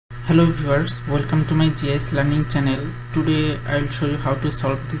Hello viewers, welcome to my GIS learning channel. Today I will show you how to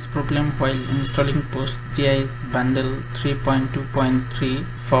solve this problem while installing PostGIS bundle 3.2.3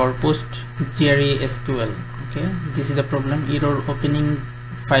 for PostgreSQL. Okay, this is the problem: error opening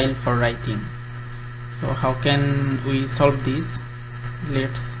file for writing. So how can we solve this?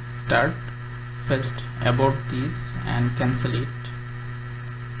 Let's start. First abort this and cancel it,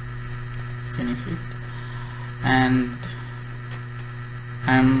 finish it, and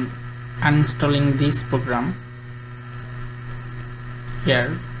I'm uninstalling this program.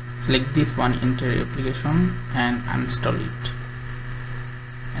 Here select this one, enter application and uninstall it,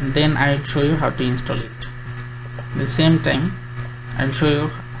 and then I will show you how to install it. At the same time I will show you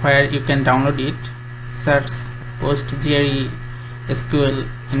where you can download it. Search PostgreSQL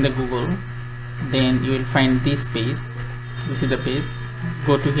in the Google, then you will find this page. This is the page.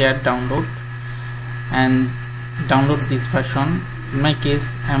 Go to here, download, and download this version. In my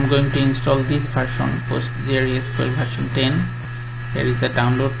case I am going to install this version, PostgreSQL version 10. Here is the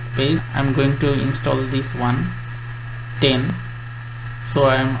download page. I am going to install this one, 10. So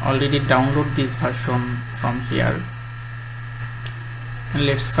I am already download this version from here, and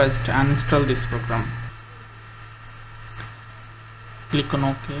let's first uninstall this program. Click on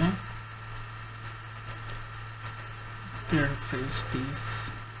OK. Refresh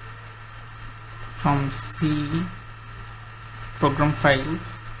this. From C program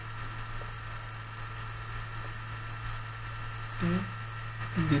files, okay,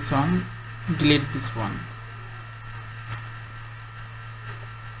 this one, delete this one.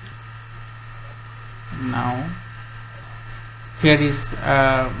 Now here is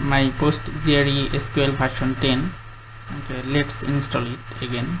my PostgreSQL version 10. Okay, let's install it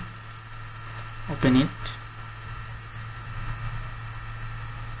again. Open it,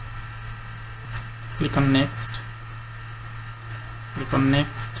 click on next, click on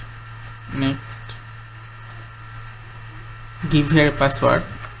next, give here a password.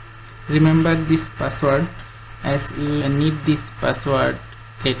 Remember this password, as you need this password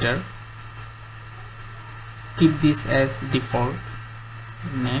later. Keep this as default.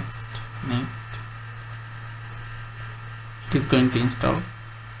 Next, it is going to install.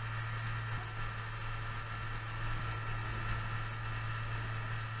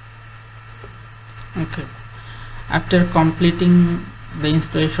 Okay, after completing the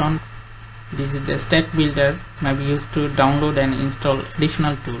installation, this is the stack builder, may be used to download and install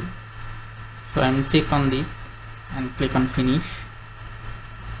additional tool. So I am check on this and click on finish.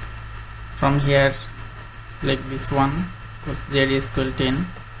 From here select this one, PostgreSQL 10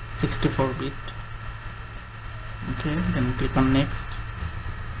 64-bit. Okay, then click on next.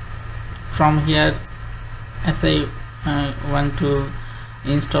 From here, as I want to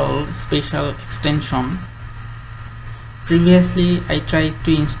install Spatial Extension, previously I tried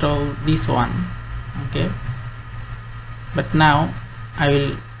to install this one, okay, but now I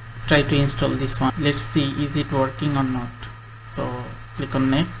will try to install this one. Let's see is it working or not. So click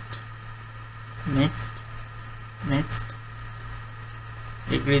on next,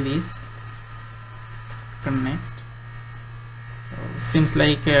 agree this, click on next. So seems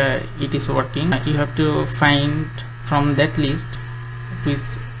like it is working. You have to find from that list which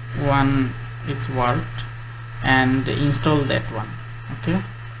one is worked and install that one. Okay,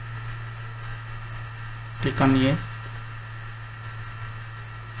 click on yes,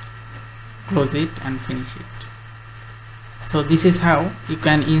 close it and finish it. So this is how you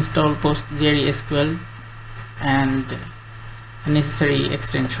can install PostgreSQL and necessary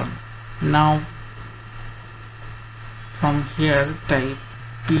extension. Now from here type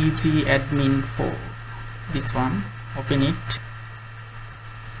pgAdmin for this one, open it.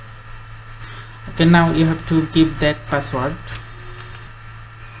 Okay, now you have to give that password.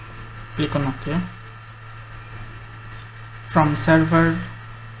 Click on OK. From server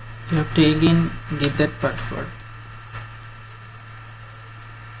you have to again give that password.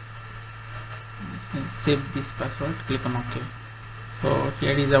 Save this password, click on OK. So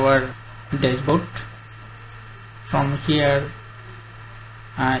here is our dashboard. From here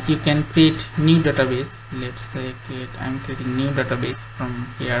you can create new database. Let's say I'm creating new database from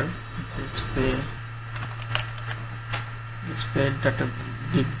here. Let's say data,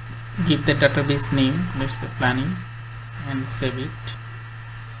 give the database name, let's say planning, and save it.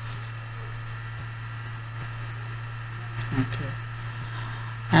 Okay,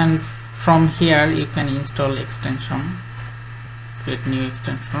 and from here you can install extension. Create new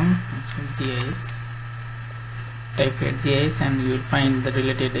extension, GIS, type here GIS and you will find the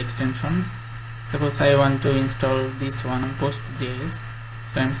related extension. Suppose I want to install this one, PostGIS,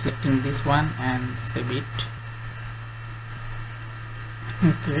 so I am selecting this one and save it.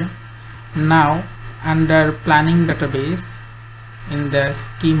 Okay, now under planning database, in the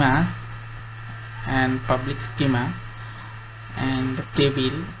schemas and public schema and the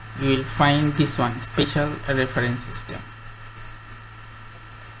table, you will find this one, spatial reference system.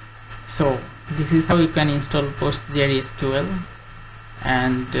 So this is how you can install PostgreSQL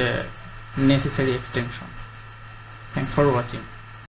and necessary extension. Thanks for watching.